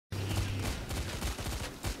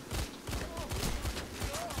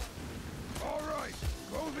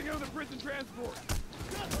prison transport.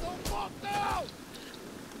 Get the fuck out!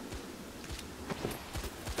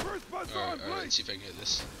 First bus on, please. Alright, let's see if I can get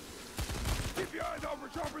this. Keep your eyes out for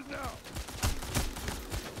choppers now.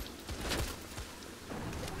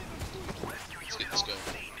 Let's get this going.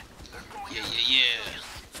 Yeah.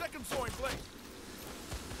 Second saw in place.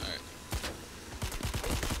 Alright.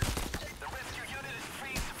 The rescue unit is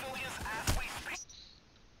freeing civilians as we speak.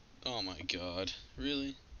 Oh my god.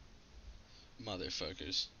 Really?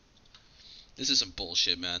 Motherfuckers. This is some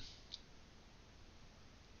bullshit, man.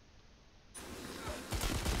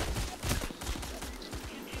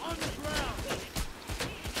 On the ground.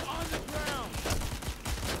 On the ground.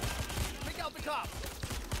 Take out the cop.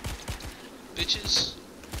 Bitches.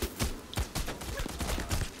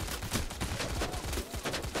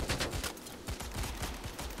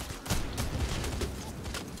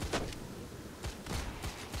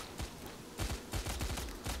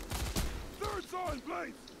 Third saw in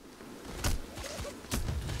place.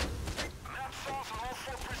 Map saws on all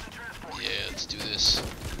 4 prison transports. Yeah, let's do this.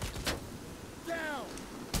 Down.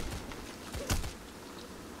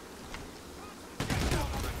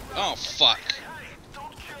 Oh, fuck. Hey,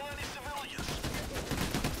 don't kill any civilians.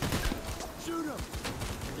 Shoot him.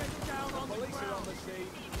 Get down on the ground. Police are on the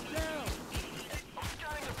scene. Down. I'm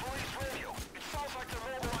scanning the police radio. It sounds like they're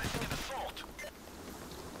mobilizing an assault.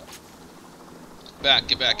 Back,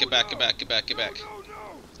 get back. No.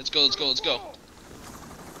 Let's go.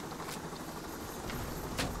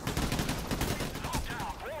 Calm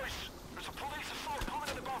down, boys. There's a police assault coming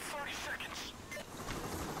in about 30 seconds.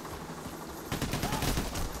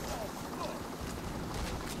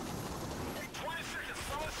 20 seconds,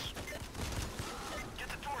 fellas. Get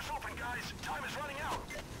the doors open, guys. Time is running out.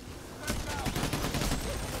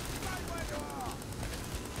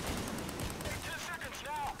 10 seconds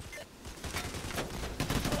now.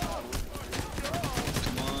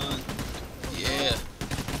 Come on. Yeah.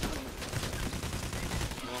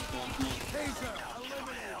 Come on. Taser.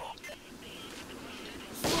 Eliminate.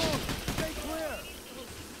 Smoke. Stay clear.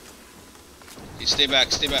 Hey,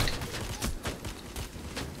 stay back.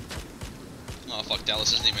 Oh, fuck,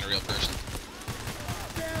 Dallas isn't even a real person.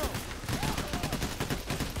 Down.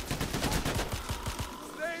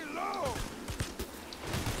 Stay low.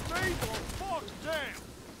 Stay the fuck down.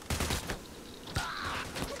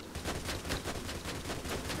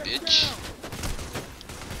 Get Bitch. down.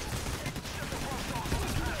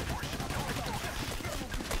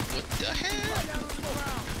 What the hell? Down on the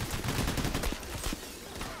ground.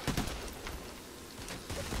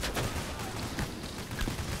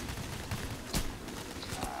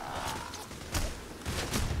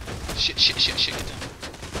 Shit, get down.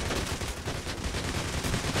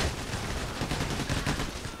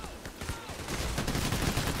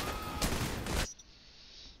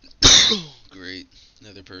 Great.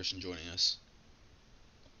 Another person joining us.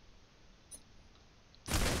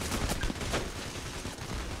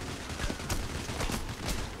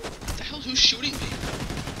 What the hell? Who's shooting me?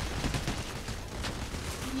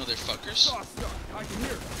 You motherfuckers. Saw stuck. I can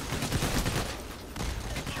hear it.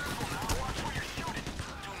 Careful now. Watch where you're shooting.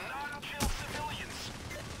 Do not kill civilians.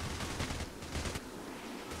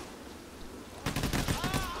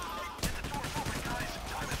 Get the doors open, guys.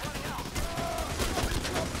 Time is running out.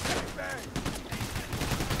 Bang.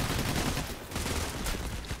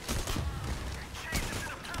 Chase is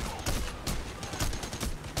in a pickle.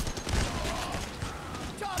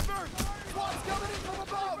 Chopper! Squad's coming in from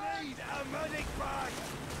above! Need a medic bag!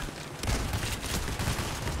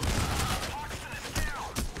 Toxin is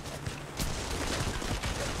down.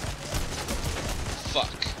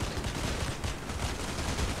 Fuck.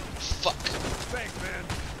 Thanks, man.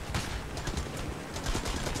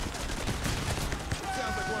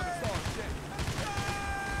 Sounds like one of the songs dead.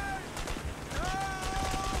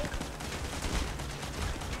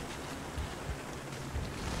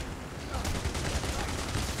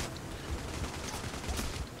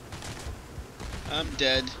 I'm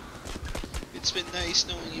dead. It's been nice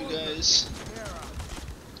knowing you guys.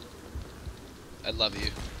 I love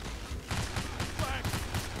you. Flank.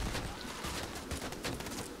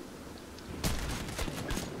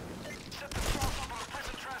 Set the saws up on the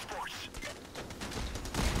prison transports.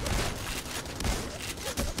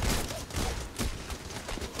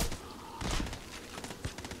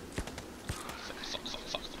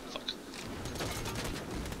 Fuck.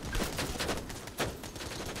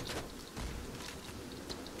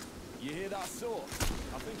 You hear that saw?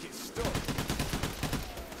 I think it's stuck.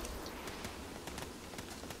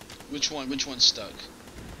 Which one's stuck?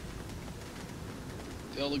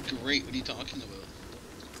 They all look great. What are you talking about?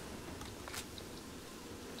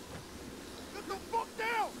 Get the fuck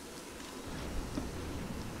down!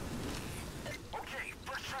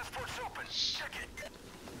 Check it.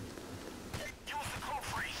 Use the code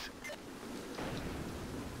freeze.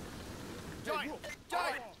 Giant!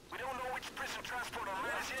 Alright, we don't know which prison transport our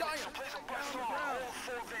man is in, so place a bus on all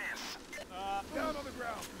 4 vans. Down on the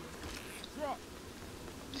ground! Drop!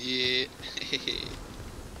 Yeah.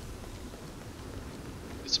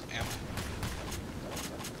 Get some ammo.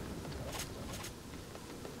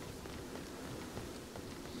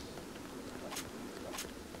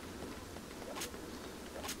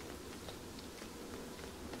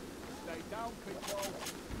 Stay down, people!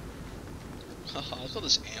 Haha, look at all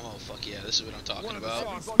this ammo. Fuck yeah, this is what I'm talking about.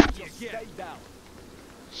 Everybody just stay down!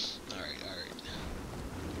 Alright, alright.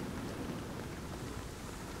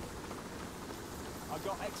 I've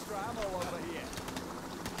got extra ammo over here.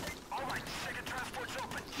 Alright, second transport's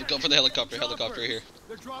open. Look out for the helicopter here.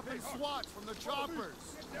 They're dropping SWAT from the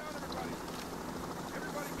choppers! Get down, everybody!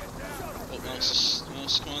 Everybody get down! Oh,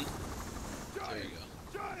 mouse, come on. There you go.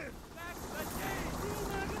 Giant! That's the game!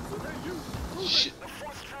 Hey, you! Move Shit. The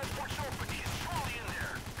 4th transport's open. He's fully in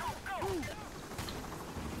there. Go, go!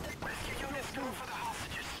 Rescue units go for the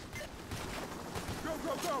hostages. Go,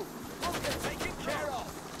 go, go! Okay, taken care of!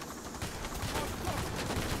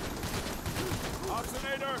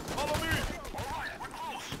 Oxygenator, follow me! Alright, we're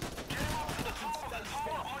close. Get him up to the top of the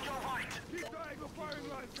tower on your right. Keep diagonal firing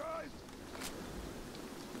lines, guys!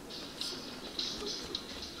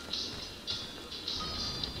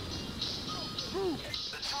 Move!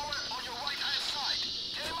 The tower on your right-hand side.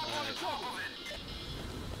 Get him up on the top of it.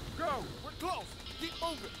 Go! We're close! Keep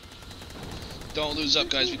moving! Don't lose up,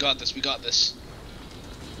 guys. We got this. We got this.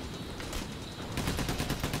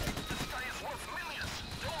 This guy is worth millions.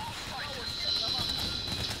 Don't lose sight.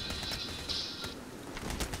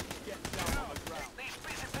 Get down on the ground! These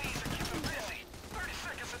busy bees are keeping busy. 30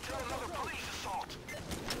 seconds until another police assault.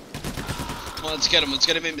 Come on, let's get him. Let's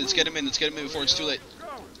get him in. Let's get him in. Let's get him in before it's too late.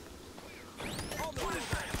 Go! 20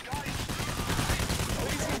 seconds, guys.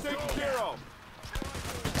 Police are taken care of!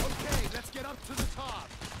 Okay, let's get up to the top!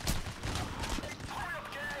 Hurry up,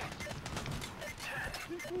 gang.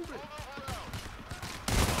 10. Keep moving!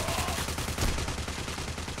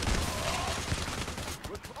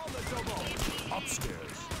 We're on the double!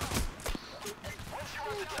 Upstairs! Once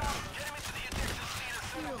you're at the top, get him into the ejection seat and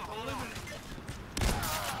set up the balloon.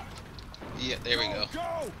 Yeah, there we go.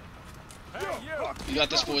 Go! Hey, you! We got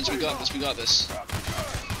this, boys. We got this. We got this.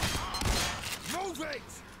 Move it!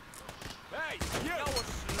 Hey, you!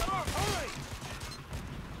 Hurry!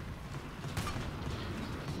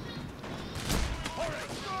 Hurry!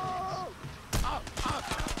 Up, up!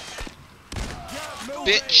 Get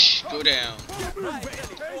moving! Bitch, go down. Get moving!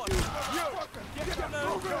 Hey, you! Get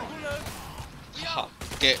moving! Ha.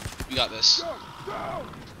 Okay, we got this. Go! Go!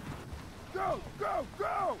 Go! Go!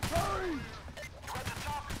 Go! Hurry! You're at the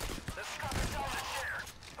top. Let's strap it down the chair.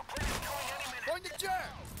 The plane is coming any minute. Point the chair!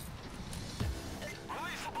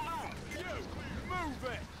 Release the balloon. You! Move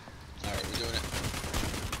it! Alright, we're doing it.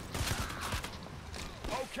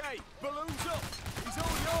 Okay, balloon's up! He's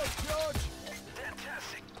all yours, George!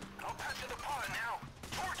 Fantastic. I'll pass you the pod now.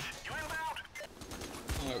 George, you inbound?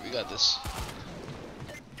 Alright, we got this.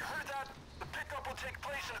 You heard that? The pickup will take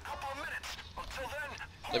place in a couple of minutes. Until then,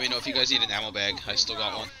 Let me know if you guys need an ammo bag. I still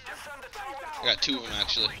got one. defend the tower. I got 2 of them,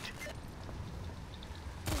 actually.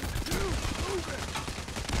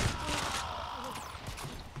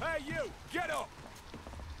 Hey, you! Get up!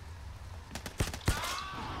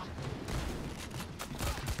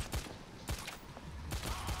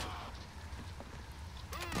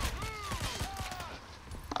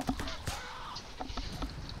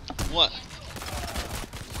 What?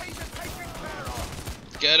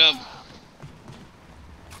 Get him!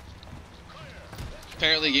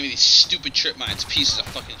 Apparently he gave me these stupid trip mines, pieces of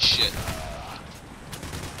fucking shit.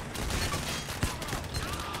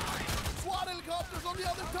 SWAT helicopters on the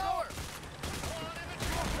other tower!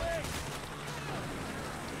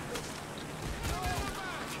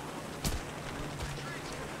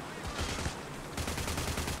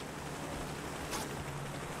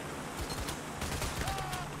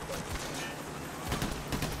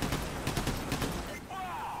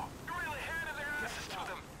 Wow! You really handed their asses to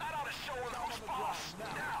them. That ought to show them who's boss.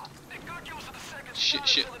 Now, make good use of the second Shit, stun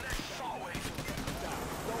shit. until the next assault wave.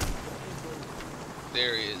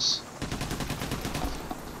 There he is.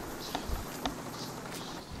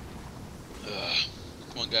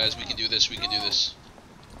 Come on, guys, we can do this. We can do this.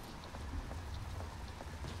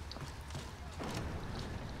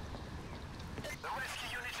 The rescue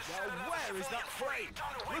unit is Now setting up where is that crate?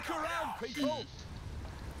 Look around, people!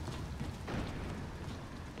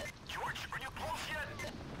 George, are you close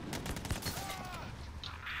yet?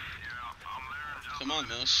 Come on,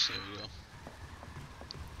 Mouse. There we go.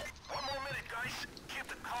 1 more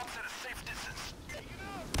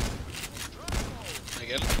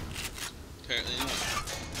get him? Apparently not.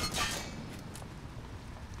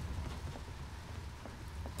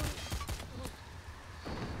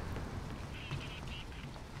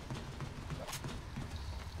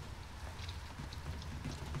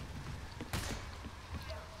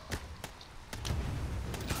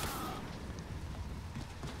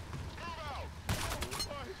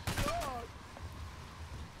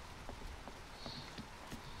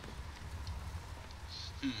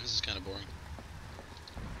 This is kind of boring.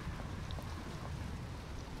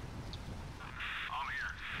 I'm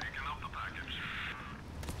here, picking up the package.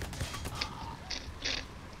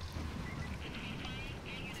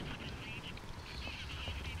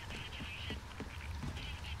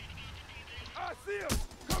 I see him!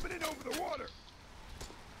 Coming in over the water!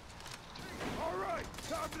 Alright,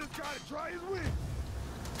 time for this guy to try his wings!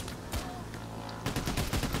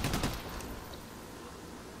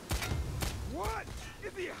 What?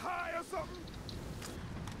 Is he high or something?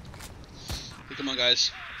 Hey, come on,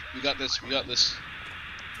 guys. We got this. We got this.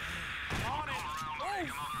 On it! Oh,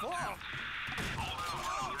 fuck!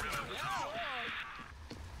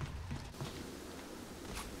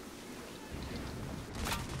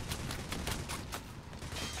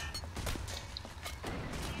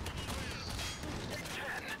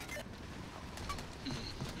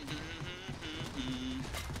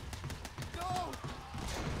 Go!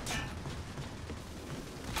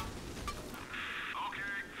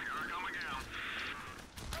 Okay, here I come again.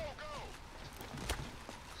 Go, go!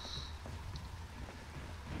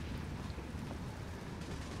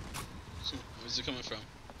 Where's it coming from?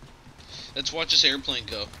 Let's watch this airplane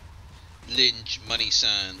go. Lynch, money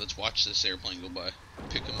sign. Let's watch this airplane go by.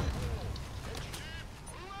 Pick him up.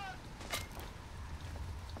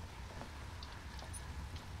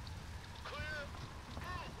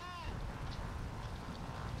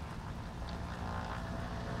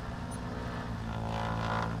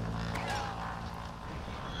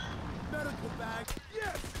 Medical bag!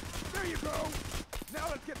 Yes! There you go! Now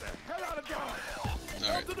let's get the hell out of Dodge!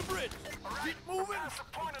 Alright. To the bridge! Keep moving!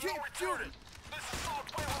 Keep shooting! This assault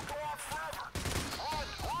play will go on forever. Run,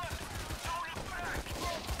 run! Don't look back!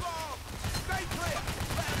 Bomb! Stay clear!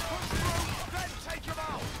 Let him push through, then take him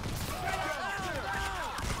out! Stay clear!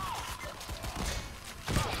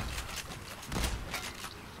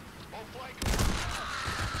 On flank.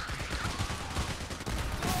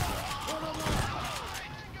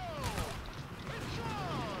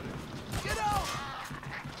 Get out!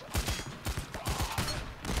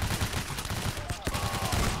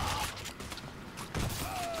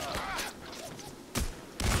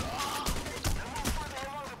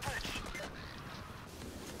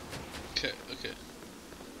 Okay, okay.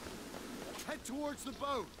 Head towards the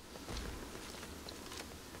boat!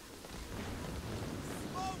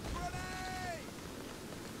 Smoke grenade!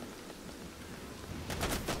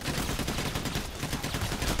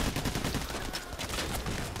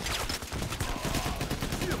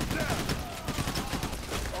 Shield down!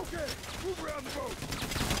 Okay, move around the boat!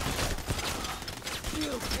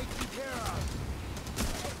 Shield taken care of!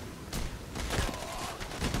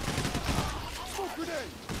 Smoke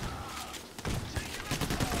grenade!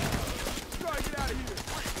 Try to get out of here!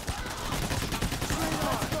 Straight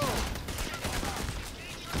on, go!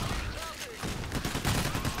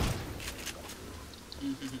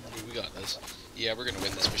 We got this. Yeah, we're gonna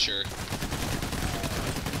win this for sure.